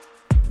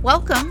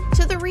Welcome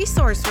to the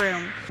Resource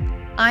Room.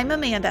 I'm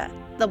Amanda,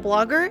 the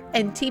blogger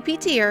and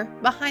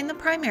TPTer behind the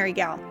Primary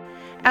Gal.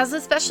 As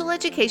a special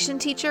education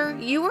teacher,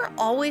 you are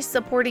always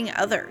supporting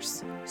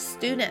others,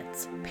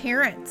 students,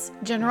 parents,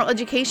 general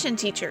education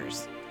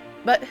teachers.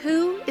 But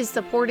who is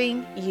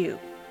supporting you?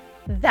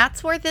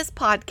 That's where this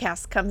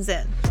podcast comes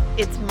in.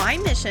 It's my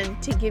mission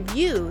to give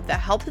you the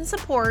help and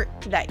support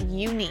that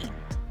you need.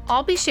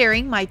 I'll be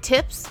sharing my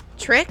tips,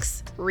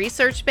 tricks,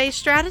 research-based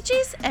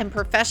strategies, and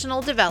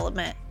professional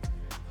development.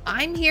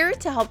 I'm here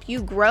to help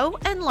you grow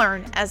and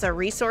learn as a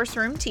resource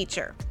room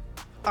teacher.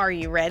 Are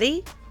you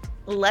ready?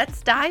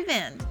 Let's dive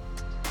in.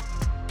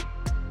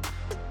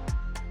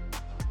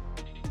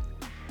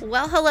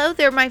 Well, hello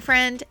there, my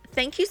friend.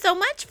 Thank you so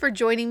much for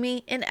joining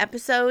me in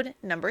episode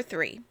number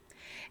 3.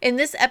 In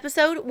this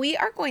episode, we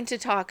are going to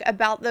talk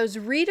about those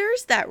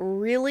readers that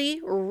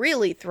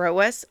really throw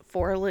us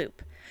for a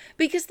loop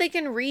because they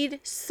can read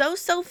so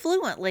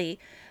fluently,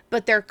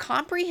 but their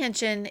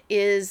comprehension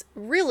is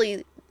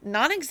really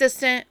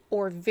non-existent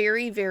or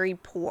very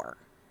poor.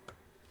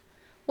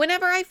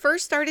 Whenever I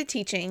first started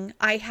teaching,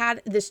 I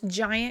had this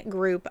giant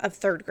group of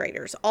third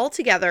graders.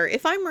 Altogether,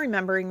 if I'm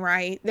remembering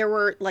right, there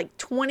were like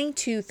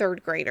 22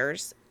 third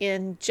graders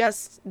in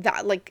just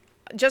that,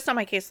 just on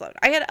my caseload.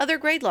 I had other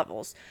grade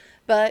levels,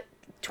 but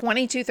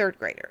 22 third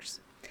graders.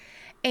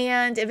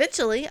 And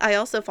eventually, I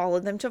also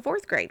followed them to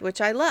fourth grade,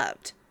 which I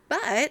loved.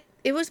 But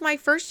it was my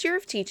first year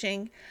of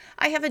teaching.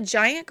 I have a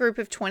giant group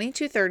of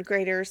 22 third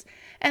graders,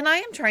 and I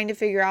am trying to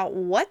figure out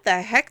what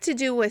the heck to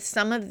do with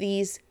some of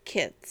these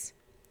kids.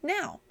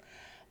 Now,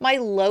 my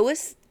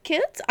lowest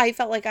kids, I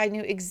felt like I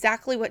knew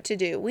exactly what to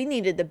do. We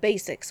needed the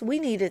basics. We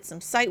needed some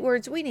sight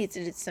words. We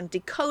needed some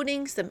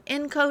decoding, some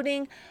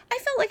encoding. I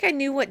felt like I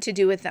knew what to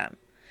do with them.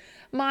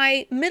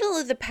 My middle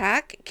of the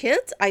pack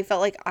kids, I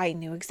felt like I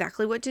knew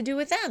exactly what to do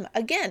with them.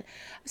 Again,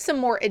 some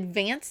more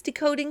advanced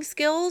decoding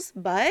skills,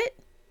 but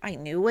I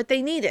knew what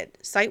they needed.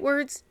 Sight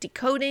words,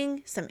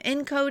 decoding, some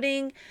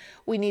encoding.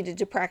 We needed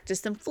to practice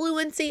some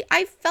fluency.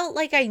 I felt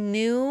like I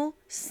knew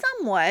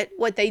somewhat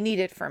what they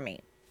needed from me.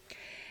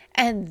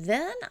 And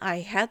then I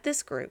had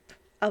this group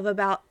of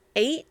about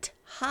 8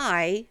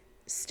 high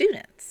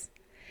students.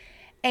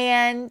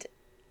 And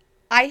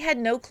I had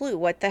no clue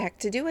what the heck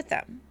to do with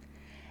them.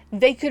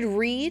 They could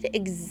read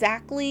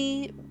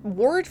exactly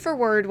word for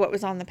word what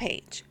was on the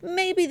page.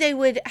 Maybe they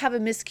would have a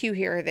miscue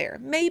here or there.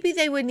 Maybe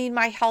they would need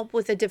my help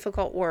with a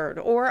difficult word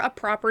or a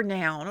proper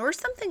noun or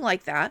something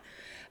like that.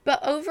 But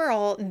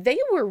overall, they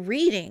were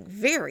reading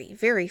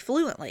very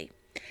fluently.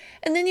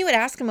 And then you would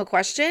ask them a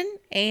question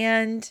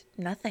and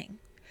nothing.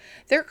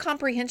 Their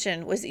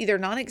comprehension was either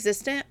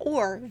non-existent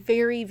or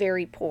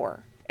very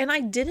poor. And I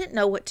didn't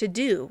know what to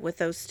do with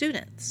those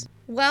students.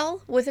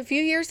 Well, with a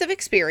few years of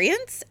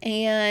experience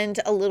and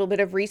a little bit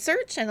of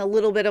research and a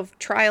little bit of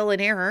trial and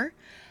error,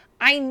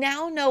 I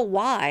now know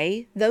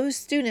why those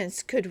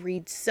students could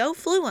read so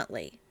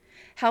fluently.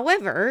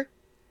 However,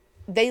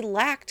 they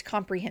lacked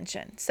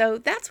comprehension. So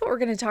that's what we're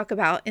going to talk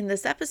about in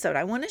this episode.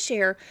 I want to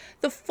share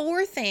the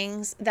 4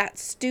 things that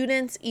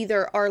students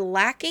either are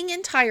lacking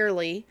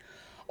entirely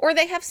or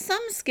they have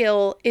some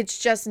skill, it's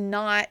just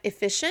not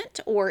efficient,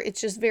 or it's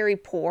just very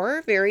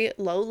poor, very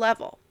low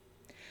level.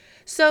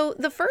 So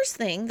the first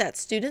thing that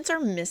students are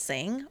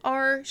missing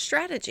are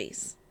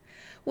strategies,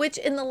 which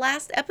in the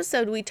last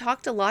episode, we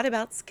talked a lot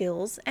about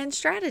skills and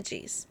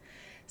strategies.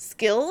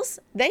 Skills,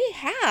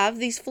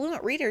 these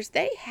fluent readers,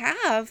 they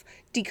have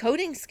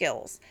decoding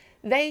skills.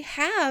 They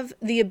have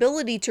the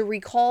ability to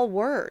recall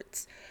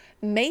words.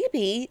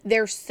 Maybe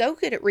they're so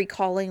good at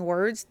recalling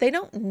words, they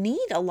don't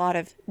need a lot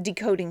of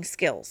decoding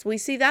skills. We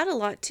see that a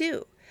lot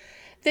too.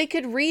 They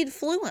could read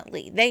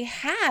fluently. They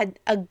had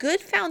a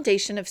good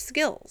foundation of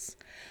skills.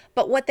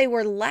 But what they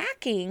were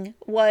lacking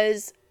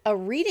was a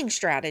reading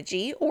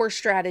strategy or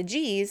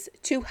strategies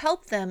to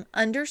help them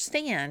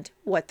understand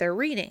what they're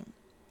reading.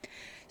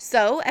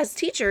 So as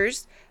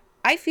teachers,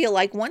 I feel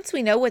like once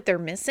we know what they're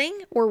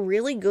missing, we're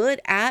really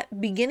good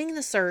at beginning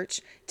the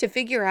search to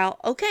figure out,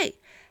 okay,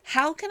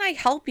 how can I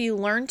help you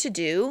learn to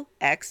do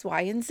X,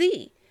 Y, and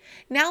Z?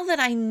 Now that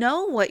I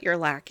know what you're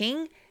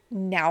lacking,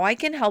 now I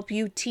can help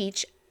you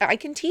teach. I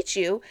can teach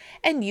you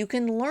and you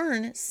can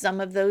learn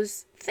some of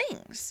those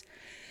things.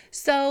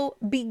 So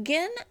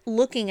begin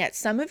looking at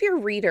some of your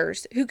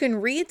readers who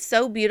can read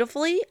so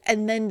beautifully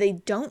and then they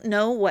don't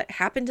know what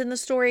happened in the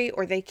story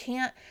or they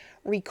can't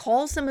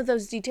recall some of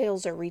those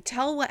details or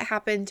retell what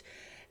happened.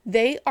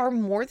 They are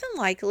more than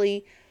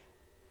likely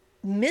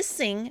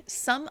missing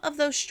some of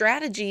those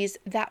strategies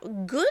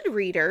that good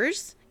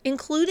readers,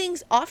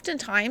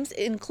 oftentimes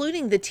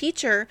including the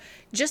teacher,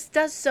 just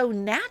does so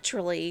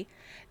naturally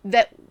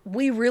that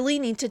we really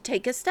need to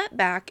take a step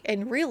back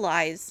and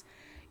realize,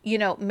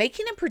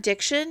 making a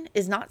prediction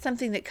is not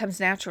something that comes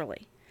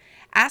naturally.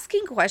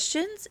 Asking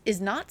questions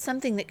is not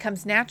something that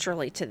comes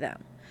naturally to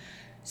them.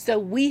 So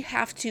we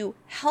have to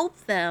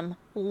help them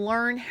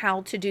learn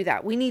how to do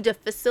that. We need to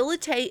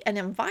facilitate an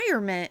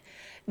environment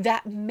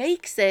that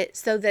makes it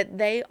so that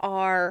they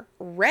are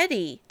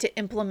ready to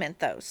implement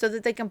those, so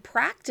that they can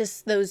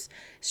practice those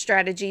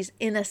strategies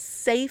in a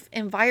safe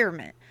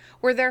environment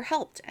where they're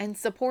helped and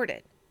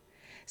supported.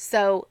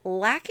 So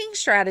lacking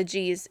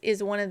strategies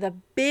is one of the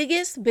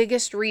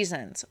biggest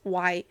reasons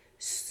why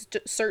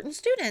certain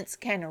students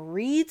can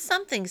read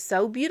something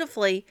so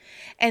beautifully,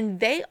 and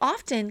they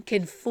often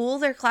can fool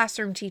their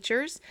classroom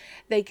teachers.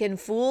 They can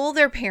fool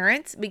their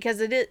parents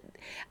because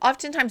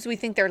oftentimes we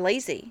think they're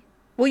lazy.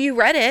 Well, you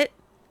read it.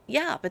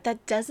 Yeah, but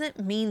that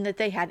doesn't mean that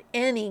they had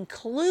any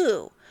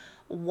clue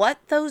what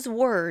those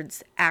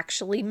words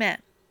actually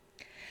meant.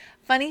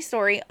 Funny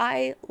story,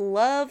 I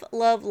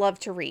love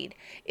to read.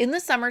 In the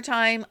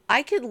summertime,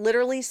 I could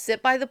literally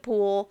sit by the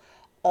pool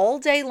all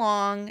day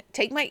long,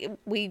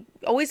 we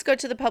always go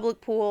to the public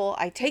pool.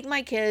 I take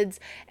my kids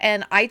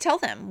and I tell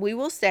them we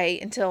will stay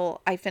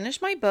until I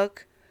finish my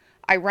book,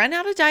 I run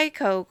out of Diet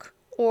Coke,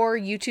 or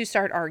you two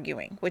start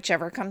arguing,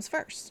 whichever comes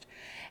first.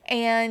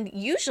 And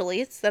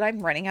usually it's that I'm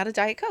running out of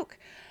Diet Coke.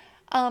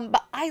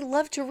 But I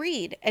love to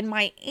read, and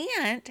my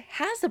aunt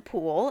has a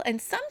pool,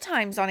 and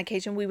sometimes on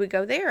occasion we would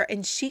go there,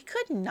 and she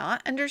could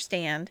not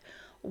understand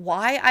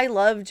why I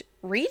loved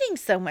reading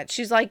so much.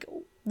 She's like,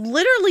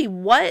 literally,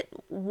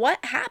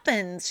 what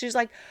happens? She's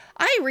like,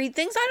 I read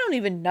things, I don't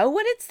even know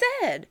what it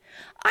said.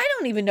 I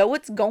don't even know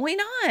what's going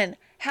on.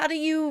 How do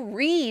you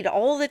read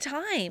all the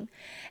time?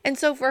 And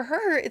so for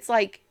her, it's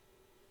like,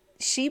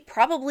 she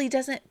probably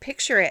doesn't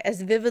picture it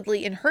as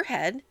vividly in her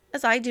head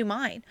as I do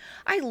mine.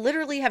 I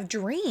literally have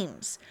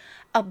dreams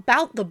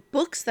about the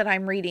books that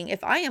I'm reading.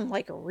 If I am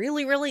like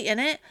really in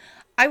it,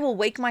 I will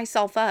wake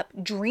myself up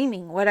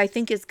dreaming what I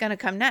think is going to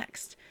come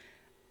next.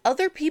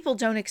 Other people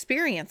don't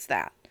experience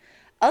that.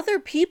 Other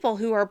people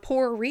who are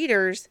poor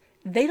readers,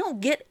 they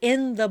don't get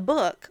in the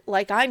book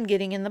like I'm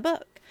getting in the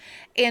book.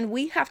 And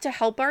we have to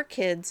help our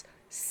kids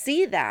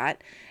see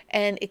that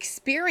and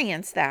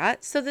experience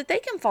that so that they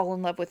can fall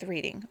in love with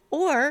reading.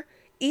 Or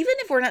even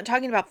if we're not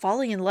talking about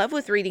falling in love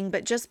with reading,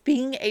 but just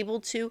being able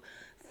to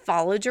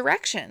follow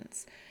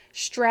directions.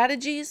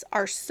 Strategies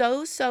are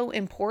so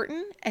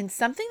important and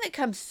something that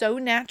comes so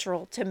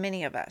natural to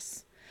many of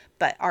us,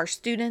 but our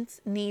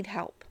students need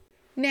help.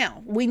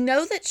 Now, we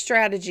know that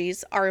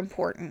strategies are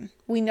important.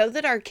 We know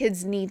that our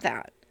kids need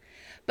that.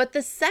 But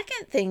the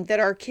second thing that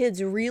our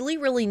kids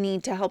really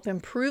need to help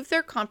improve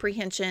their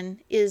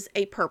comprehension is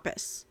a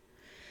purpose.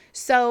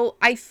 So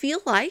I feel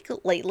like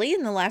lately,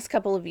 in the last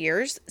couple of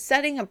years,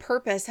 setting a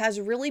purpose has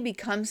really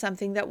become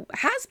something that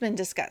has been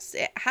discussed.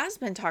 It has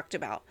been talked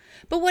about.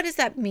 But what does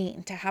that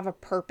mean to have a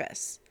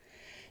purpose?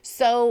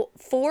 So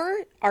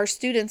for our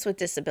students with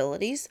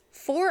disabilities,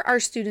 for our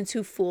students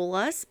who fool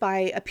us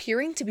by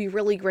appearing to be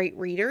really great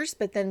readers,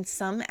 but then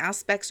some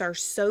aspects are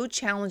so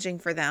challenging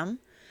for them,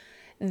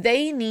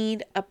 they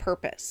need a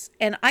purpose.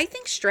 And I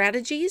think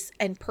strategies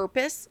and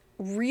purpose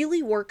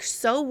really work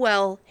so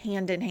well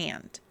hand in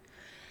hand.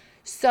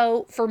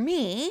 So for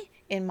me,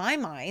 in my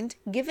mind,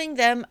 giving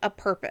them a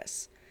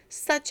purpose,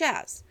 such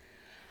as,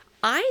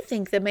 I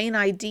think the main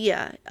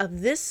idea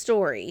of this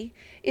story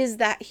is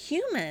that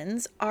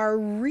humans are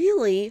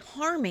really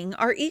harming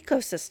our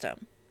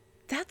ecosystem.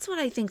 That's what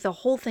I think the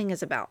whole thing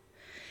is about.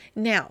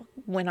 Now,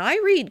 when I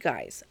read,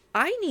 guys,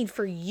 I need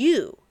for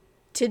you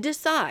to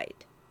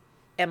decide,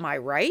 am I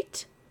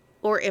right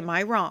or am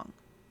I wrong?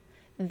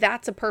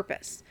 That's a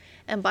purpose.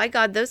 And by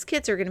God, those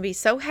kids are going to be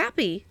so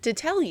happy to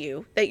tell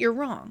you that you're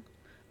wrong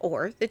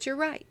or that you're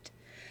right.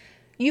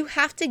 You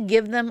have to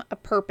give them a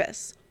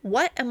purpose.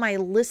 What am I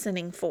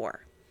listening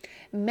for?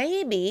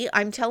 Maybe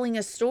I'm telling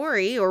a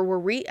story,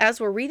 or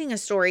as we're reading a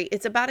story,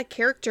 it's about a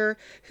character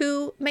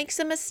who makes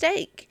a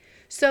mistake.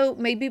 So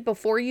maybe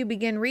before you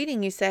begin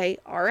reading, you say,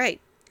 all right,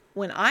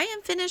 when I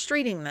am finished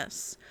reading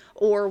this,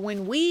 or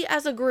when we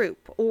as a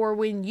group, or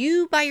when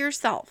you by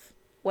yourself,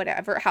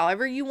 whatever,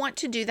 however you want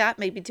to do that,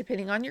 maybe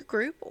depending on your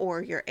group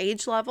or your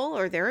age level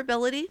or their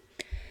ability,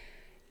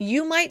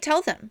 you might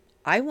tell them,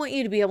 I want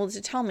you to be able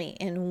to tell me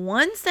in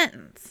one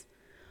sentence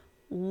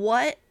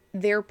what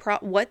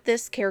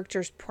this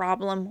character's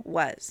problem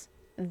was.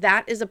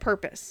 That is a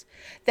purpose.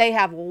 They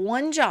have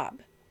one job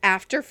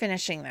after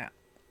finishing that.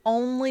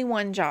 Only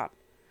one job.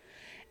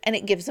 And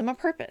it gives them a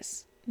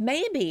purpose.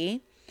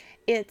 Maybe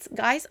it's,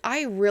 guys,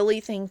 I really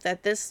think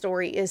that this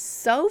story is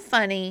so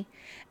funny,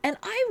 and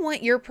I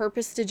want your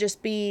purpose to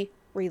just be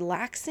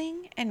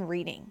relaxing and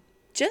reading.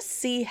 Just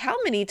see how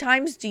many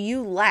times do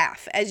you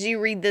laugh as you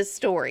read this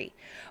story?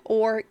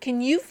 Or can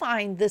you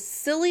find the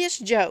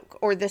silliest joke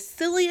or the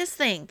silliest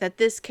thing that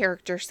this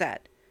character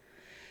said?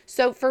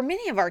 So for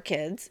many of our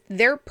kids,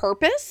 their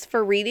purpose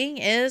for reading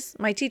is,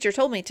 my teacher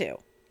told me to.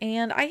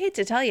 And I hate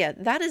to tell you,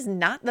 that is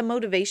not the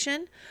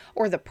motivation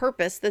or the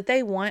purpose that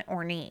they want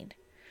or need.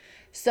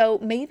 So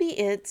maybe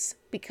it's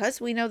because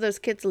we know those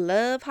kids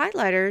love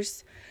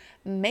highlighters.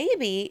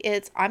 Maybe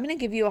it's, I'm going to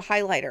give you a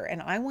highlighter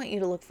and I want you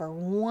to look for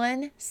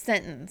one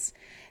sentence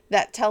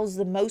that tells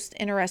the most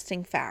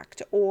interesting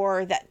fact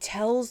or that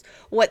tells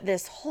what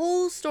this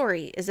whole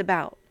story is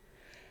about.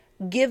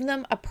 give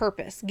them a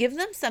purpose, give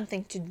them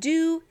something to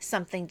do,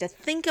 something to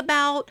think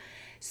about,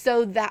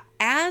 so that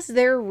as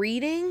they're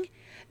reading,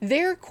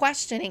 they're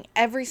questioning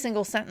every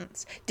single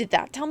sentence. Did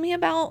that tell me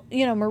about,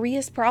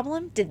 Maria's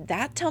problem? Did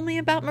that tell me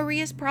about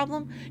Maria's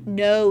problem?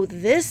 No,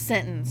 this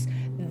sentence,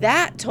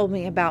 that told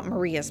me about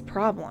Maria's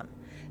problem.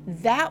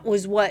 That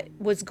was what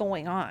was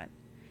going on.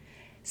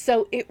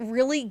 So it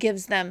really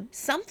gives them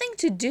something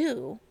to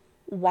do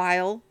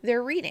while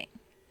they're reading.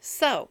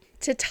 So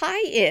to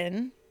tie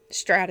in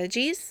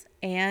strategies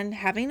and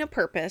having a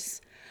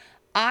purpose,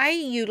 I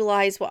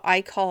utilize what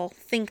I call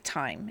think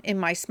time in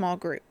my small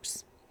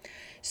groups.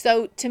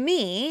 So to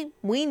me,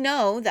 we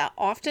know that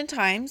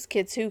oftentimes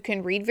kids who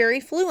can read very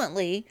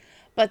fluently,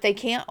 but they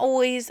can't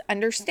always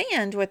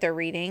understand what they're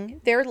reading,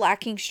 they're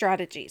lacking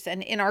strategies.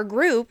 And in our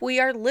group, we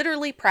are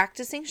literally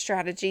practicing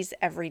strategies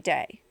every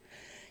day.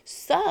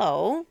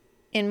 So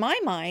in my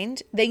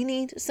mind, they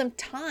need some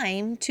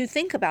time to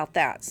think about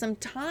that, some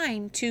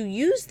time to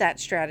use that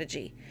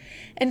strategy.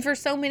 And for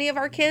so many of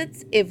our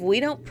kids, if we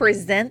don't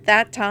present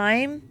that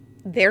time,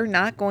 they're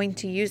not going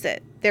to use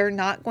it. They're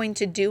not going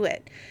to do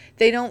it.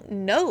 They don't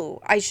know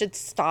I should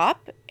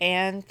stop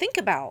and think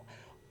about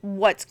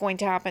what's going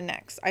to happen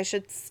next. I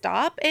should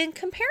stop and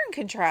compare and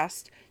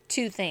contrast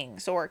two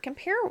things, or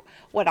compare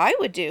what I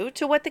would do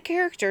to what the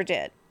character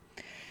did.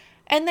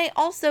 And they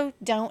also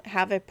don't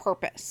have a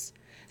purpose.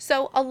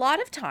 So a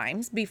lot of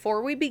times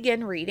before we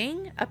begin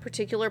reading a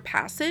particular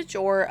passage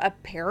or a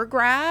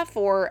paragraph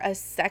or a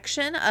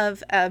section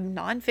of a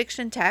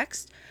nonfiction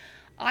text,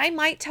 I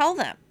might tell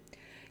them,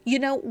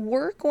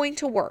 we're going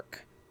to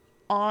work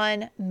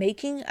on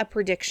making a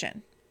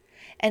prediction.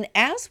 And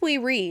as we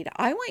read,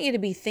 I want you to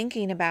be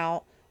thinking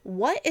about,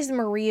 what is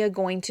Maria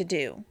going to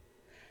do?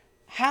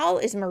 How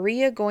is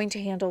Maria going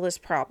to handle this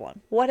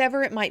problem?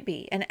 Whatever it might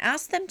be, and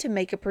ask them to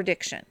make a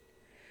prediction.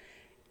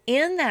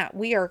 In that,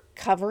 we are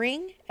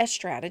covering a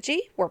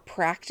strategy, we're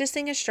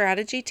practicing a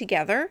strategy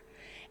together,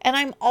 and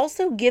I'm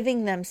also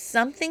giving them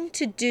something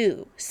to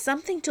do,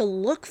 something to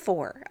look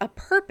for, a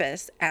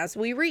purpose as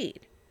we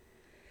read.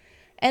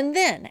 And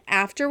then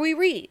after we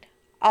read,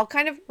 I'll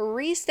kind of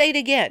restate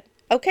again.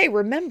 Okay,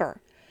 remember,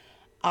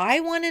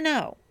 I want to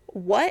know,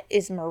 what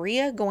is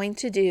Maria going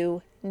to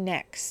do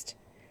next?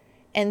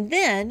 And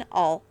then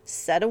I'll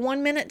set a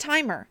 1-minute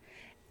timer.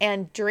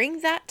 And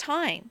during that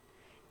time,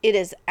 it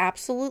is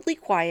absolutely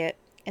quiet,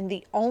 and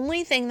the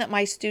only thing that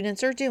my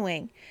students are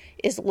doing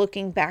is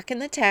looking back in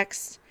the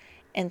text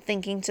and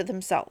thinking to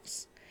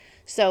themselves.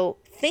 So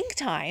think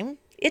time,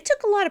 it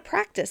took a lot of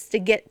practice to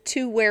get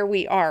to where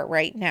we are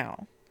right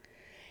now.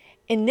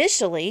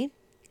 Initially,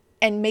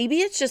 and maybe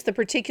it's just the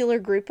particular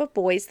group of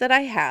boys that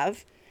I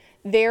have,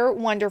 they're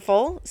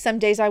wonderful. Some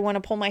days I want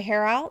to pull my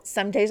hair out.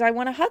 Some days I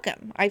want to hug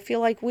them. I feel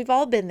like we've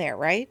all been there,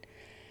 right?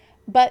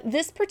 But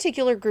this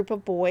particular group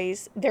of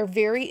boys, they're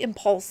very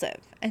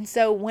impulsive. And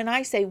so when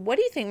I say, what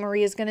do you think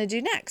Maria's going to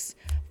do next?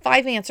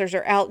 5 answers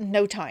are out in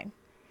no time.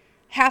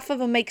 Half of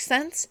them make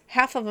sense,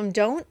 half of them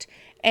don't,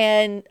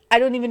 and I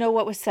don't even know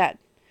what was said.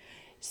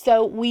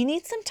 So we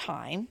need some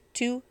time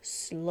to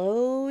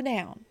slow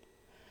down.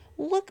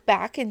 Look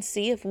back and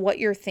see if what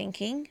you're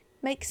thinking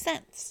makes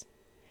sense.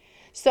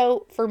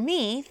 So for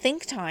me,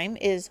 think time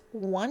is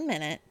 1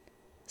 minute,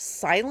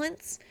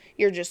 silence.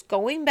 You're just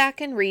going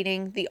back and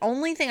reading. The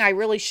only thing I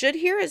really should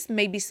hear is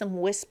maybe some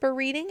whisper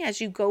reading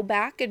as you go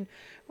back and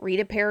read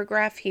a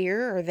paragraph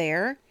here or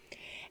there.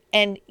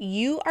 And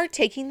you are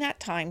taking that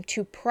time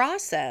to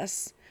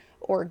process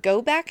or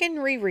go back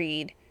and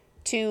reread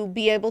to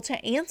be able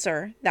to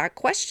answer that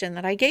question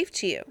that I gave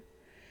to you.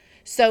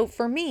 So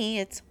for me,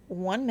 it's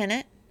 1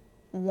 minute,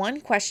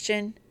 1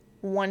 question,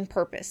 1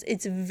 purpose.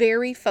 It's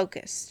very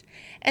focused.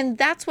 And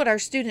that's what our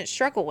students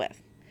struggle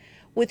with.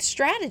 With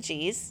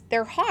strategies,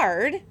 they're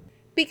hard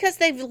because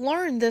they've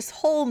learned this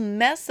whole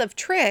mess of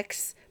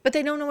tricks, but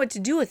they don't know what to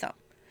do with them.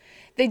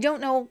 They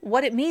don't know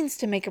what it means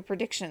to make a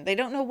prediction. They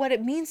don't know what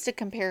it means to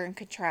compare and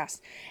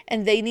contrast,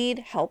 and they need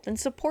help and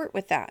support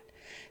with that.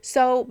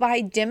 So by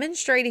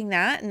demonstrating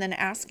that and then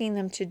asking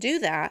them to do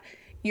that,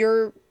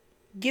 you're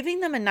giving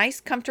them a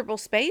nice, comfortable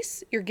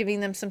space. You're giving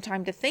them some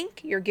time to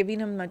think. You're giving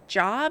them a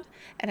job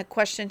and a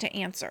question to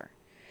answer.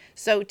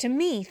 So to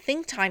me,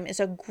 think time is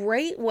a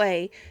great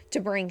way to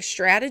bring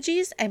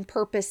strategies and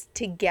purpose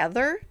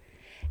together.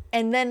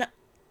 And then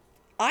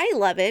I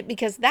love it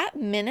because that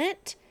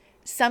minute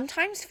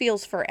sometimes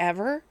feels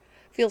forever,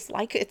 feels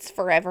like it's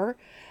forever,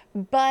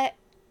 but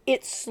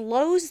it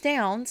slows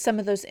down some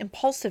of those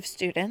impulsive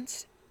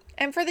students.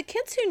 And for the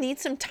kids who need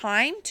some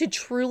time to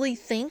truly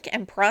think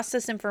and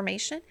process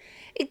information,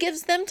 it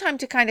gives them time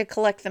to kind of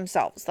collect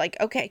themselves. Like,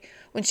 okay,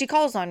 when she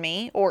calls on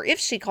me, or if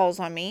she calls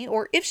on me,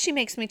 or if she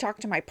makes me talk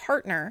to my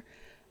partner,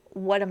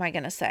 what am I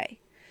going to say?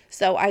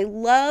 So I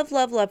love,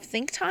 love, love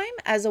think time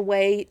as a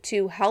way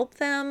to help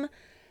them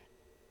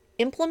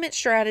implement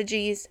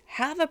strategies,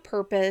 have a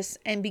purpose,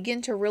 and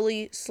begin to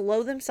really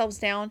slow themselves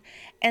down.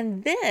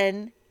 And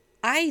then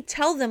I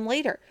tell them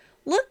later,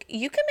 look,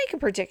 you can make a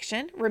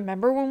prediction.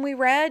 Remember when we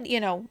read,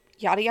 yada,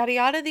 yada,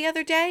 yada the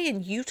other day,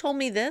 and you told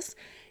me this?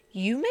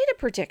 You made a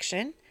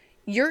prediction.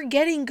 You're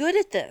getting good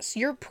at this.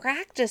 You're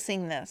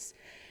practicing this.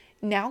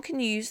 Now can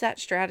you use that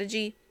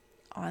strategy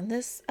on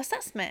this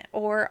assessment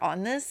or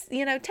on this,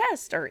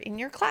 test or in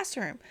your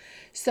classroom?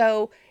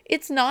 So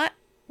it's not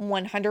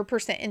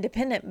 100%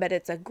 independent, but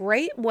it's a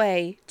great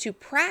way to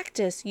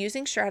practice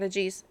using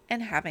strategies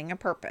and having a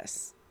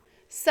purpose.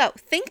 So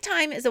think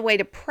time is a way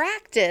to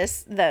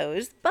practice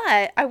those,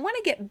 but I want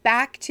to get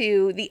back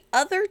to the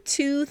other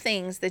two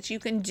things that you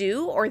can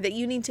do or that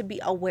you need to be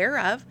aware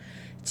of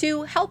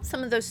to help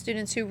some of those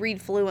students who read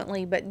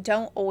fluently but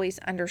don't always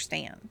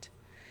understand.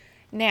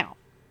 Now,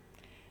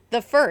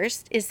 the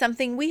first is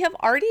something we have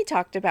already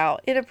talked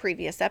about in a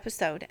previous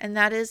episode, and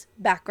that is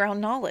background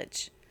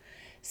knowledge.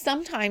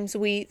 Sometimes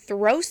we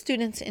throw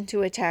students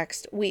into a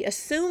text. We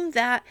assume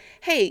that,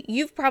 hey,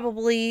 you've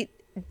probably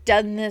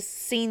done this,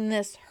 seen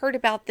this, heard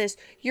about this,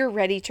 you're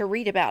ready to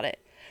read about it.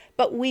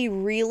 But we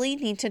really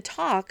need to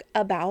talk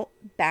about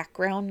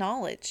background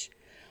knowledge.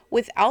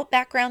 Without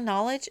background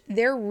knowledge,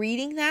 they're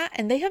reading that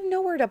and they have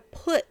nowhere to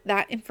put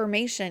that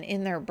information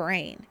in their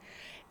brain.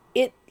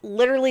 It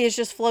literally is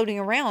just floating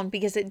around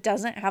because it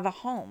doesn't have a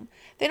home.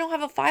 They don't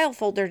have a file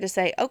folder to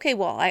say, okay,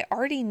 well, I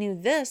already knew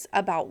this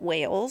about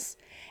whales,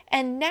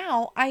 and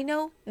now I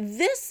know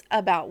this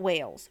about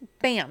whales.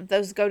 Bam,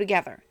 those go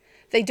together.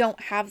 They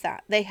don't have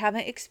that. They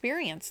haven't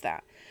experienced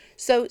that.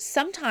 So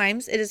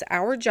sometimes it is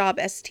our job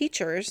as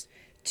teachers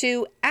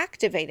to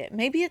activate it.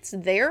 Maybe it's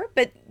there,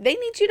 but they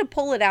need you to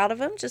pull it out of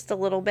them just a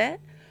little bit.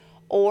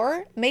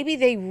 Or maybe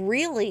they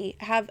really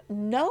have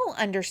no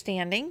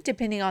understanding,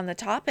 depending on the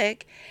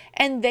topic,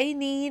 and they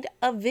need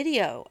a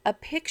video, a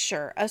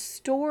picture, a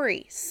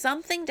story,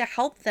 something to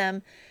help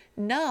them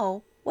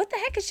know what the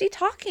heck is she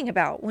talking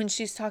about when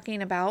she's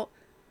talking about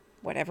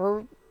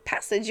whatever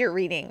passage you're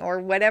reading or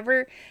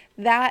whatever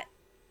that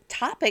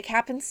topic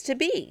happens to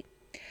be.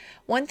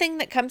 One thing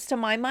that comes to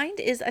my mind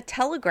is a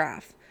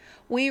telegraph.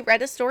 We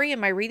read a story in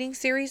my reading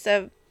series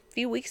a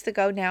few weeks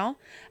ago now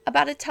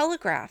about a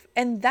telegraph,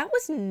 and that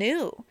was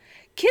new.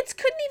 Kids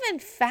couldn't even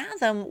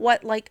fathom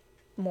what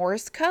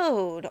Morse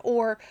code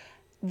or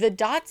the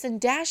dots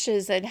and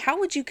dashes and how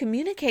would you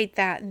communicate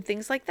that and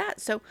things like that.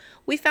 So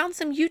we found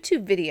some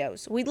YouTube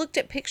videos. We looked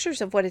at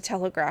pictures of what a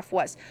telegraph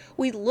was.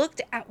 We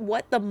looked at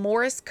what the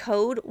Morse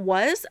code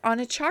was on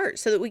a chart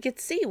so that we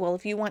could see, well,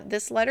 if you want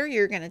this letter,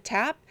 you're going to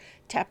tap,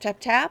 tap, tap,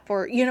 tap,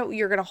 or,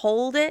 you're going to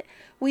hold it.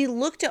 We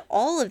looked at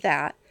all of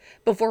that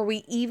before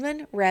we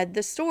even read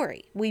the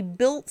story. We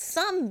built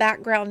some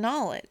background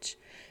knowledge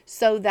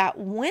so that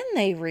when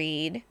they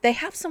read, they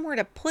have somewhere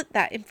to put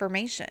that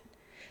information.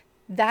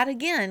 That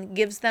again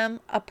gives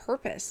them a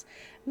purpose.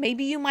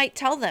 Maybe you might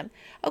tell them,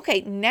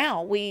 okay,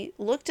 now we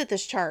looked at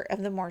this chart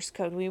of the Morse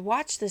code. We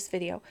watched this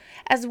video.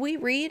 As we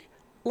read,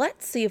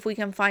 let's see if we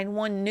can find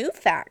one new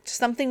fact,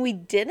 something we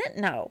didn't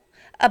know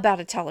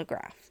about a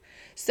telegraph.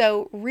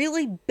 So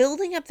really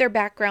building up their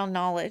background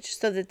knowledge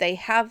so that they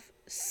have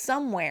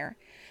somewhere.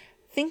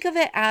 Think of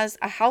it as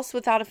a house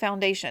without a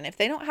foundation. If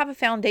they don't have a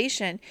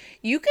foundation,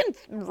 you can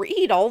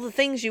read all the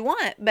things you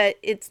want, but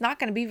it's not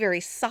going to be very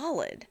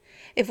solid.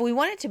 If we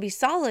want it to be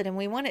solid and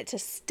we want it to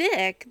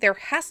stick, there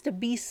has to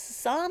be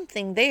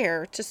something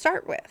there to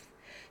start with.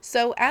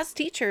 So as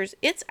teachers,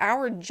 it's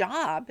our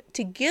job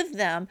to give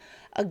them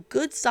a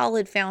good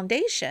solid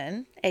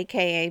foundation,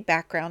 aka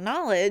background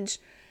knowledge,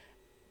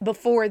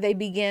 before they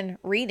begin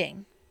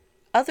reading.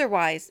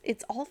 Otherwise,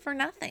 it's all for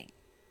nothing.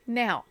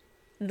 Now,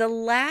 the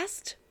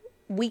last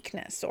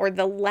weakness or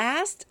the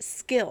last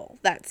skill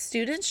that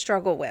students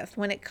struggle with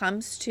when it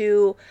comes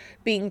to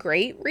being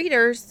great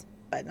readers,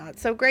 but not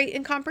so great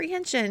in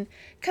comprehension,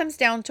 comes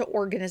down to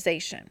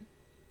organization.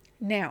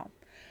 Now,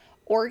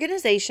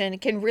 organization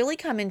can really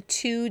come in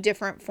two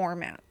different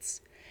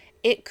formats.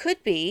 It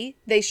could be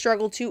they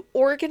struggle to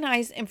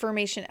organize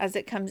information as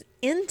it comes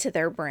into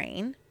their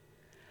brain,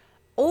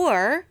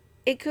 or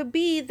it could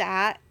be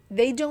that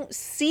they don't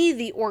see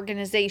the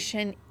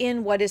organization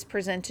in what is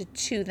presented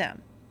to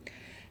them.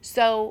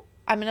 So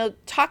I'm going to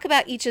talk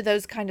about each of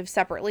those kind of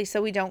separately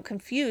so we don't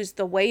confuse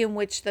the way in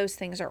which those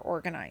things are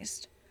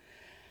organized.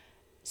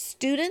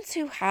 Students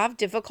who have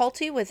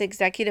difficulty with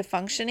executive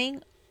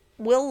functioning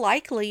will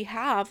likely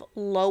have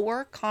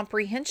lower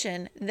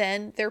comprehension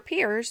than their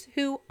peers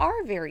who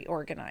are very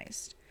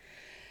organized.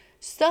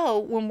 So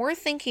when we're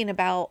thinking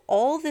about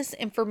all this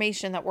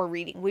information that we're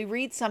reading, we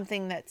read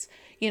something that's,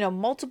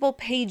 multiple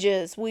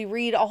pages, we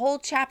read a whole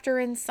chapter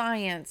in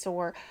science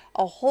or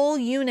a whole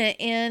unit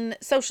in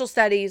social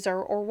studies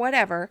or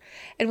whatever,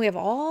 and we have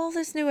all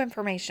this new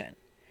information.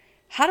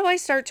 How do I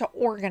start to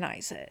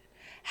organize it?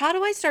 How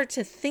do I start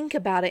to think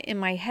about it in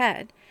my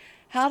head?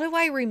 How do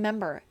I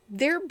remember?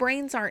 Their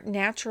brains aren't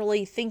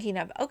naturally thinking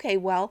of, okay,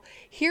 well,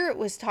 here it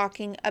was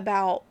talking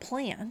about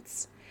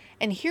plants.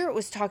 And here it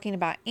was talking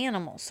about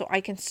animals. So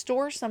I can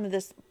store some of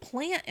this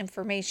plant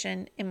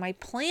information in my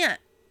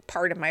plant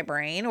part of my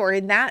brain or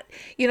in that,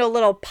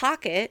 little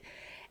pocket.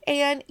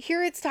 And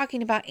here it's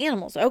talking about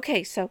animals.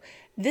 Okay, so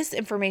this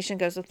information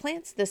goes with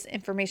plants. This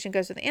information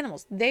goes with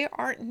animals. They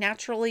aren't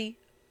naturally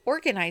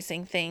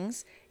organizing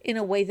things in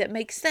a way that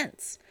makes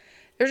sense.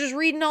 They're just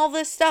reading all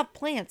this stuff,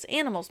 plants,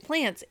 animals,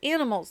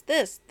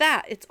 this,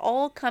 that. It's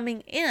all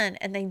coming in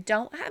and they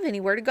don't have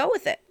anywhere to go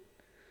with it.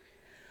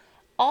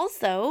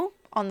 Also,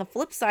 on the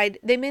flip side,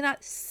 they may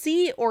not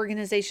see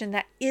organization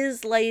that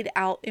is laid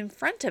out in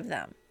front of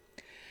them.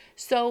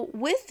 So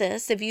with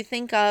this, if you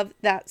think of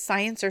that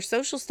science or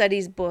social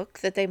studies book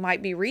that they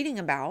might be reading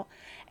about,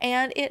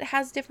 and it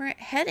has different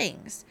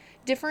headings,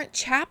 different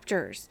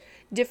chapters,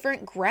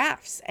 different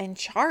graphs and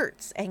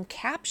charts and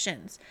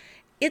captions,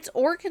 it's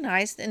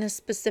organized in a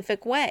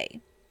specific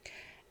way.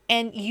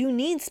 And you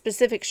need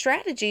specific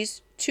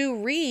strategies to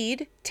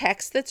read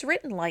text that's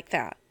written like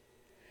that.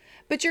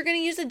 But you're going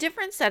to use a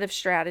different set of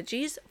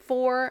strategies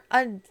for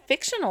a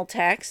fictional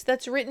text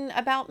that's written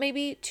about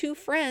maybe two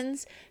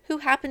friends who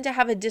happen to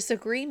have a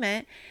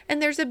disagreement, and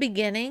there's a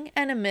beginning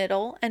and a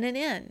middle and an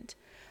end.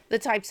 The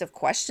types of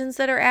questions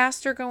that are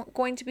asked are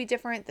going to be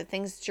different. The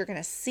things that you're going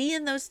to see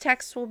in those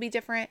texts will be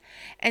different.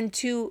 And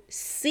to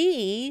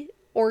see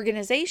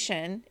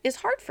organization is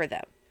hard for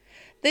them.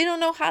 They don't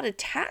know how to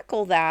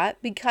tackle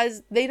that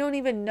because they don't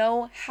even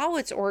know how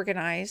it's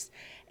organized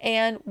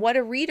and what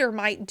a reader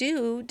might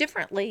do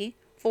differently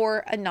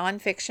for a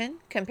nonfiction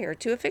compared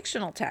to a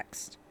fictional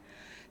text.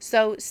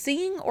 So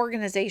seeing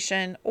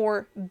organization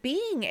or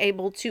being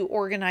able to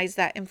organize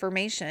that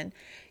information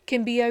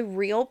can be a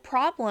real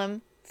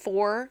problem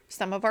for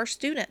some of our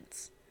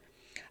students.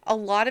 A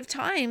lot of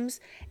times,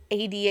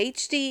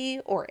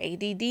 ADHD or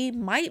ADD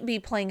might be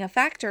playing a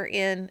factor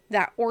in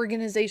that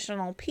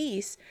organizational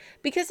piece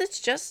because it's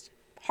just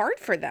hard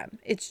for them.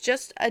 It's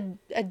just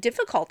a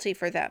difficulty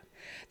for them.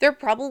 They're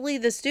probably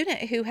the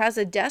student who has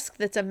a desk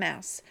that's a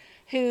mess,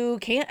 who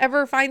can't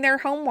ever find their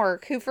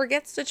homework, who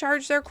forgets to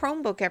charge their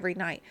Chromebook every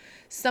night.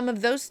 Some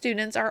of those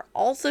students are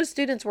also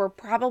students who are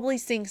probably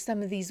seeing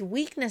some of these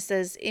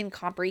weaknesses in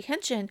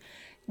comprehension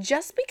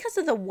just because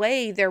of the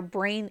way their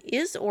brain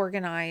is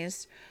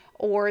organized,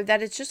 or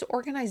that it's just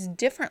organized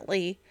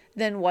differently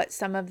than what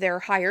some of their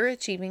higher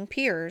achieving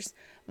peers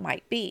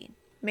might be.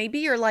 Maybe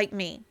you're like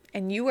me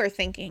and you are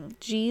thinking,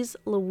 geez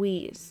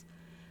Louise,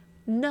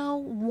 no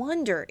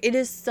wonder it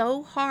is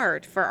so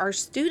hard for our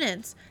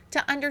students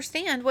to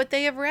understand what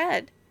they have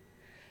read.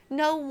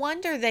 No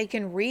wonder they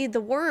can read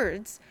the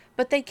words,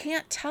 but they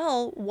can't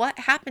tell what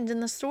happened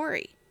in the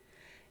story.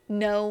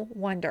 No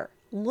wonder.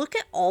 Look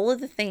at all of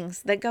the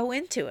things that go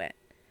into it.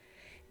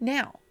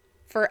 Now,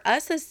 for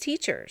us as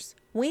teachers,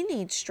 we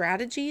need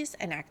strategies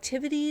and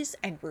activities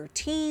and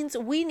routines.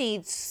 We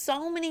need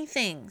so many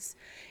things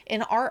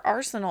in our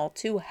arsenal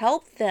to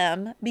help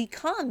them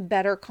become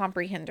better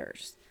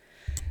comprehenders.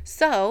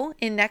 So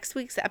in next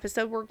week's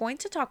episode, we're going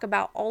to talk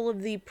about all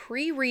of the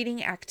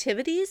pre-reading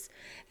activities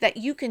that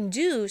you can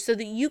do so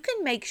that you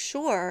can make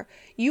sure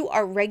you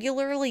are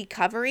regularly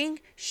covering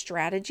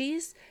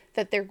strategies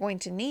that they're going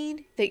to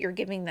need, that you're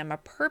giving them a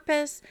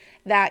purpose,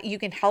 that you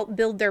can help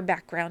build their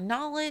background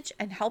knowledge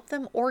and help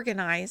them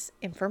organize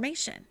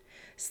information.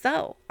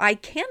 So I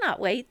cannot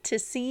wait to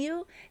see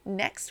you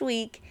next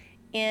week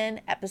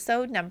in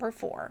episode number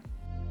 4.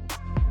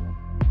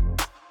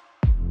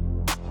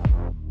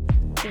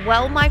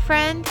 Well, my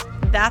friend,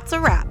 that's a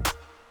wrap.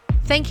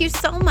 Thank you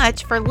so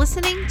much for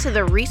listening to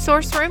the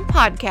Resource Room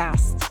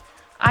podcast.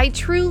 I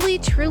truly,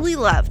 truly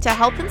love to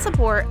help and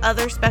support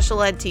other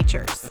special ed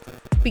teachers.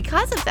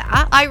 Because of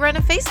that, I run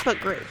a Facebook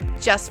group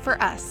just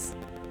for us.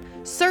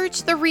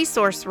 Search the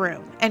Resource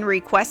Room and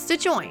request to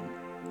join.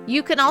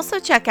 You can also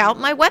check out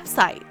my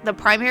website,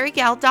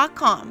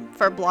 theprimarygal.com,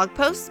 for blog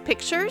posts,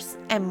 pictures,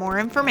 and more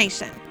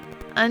information.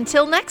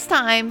 Until next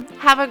time,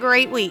 have a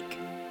great week.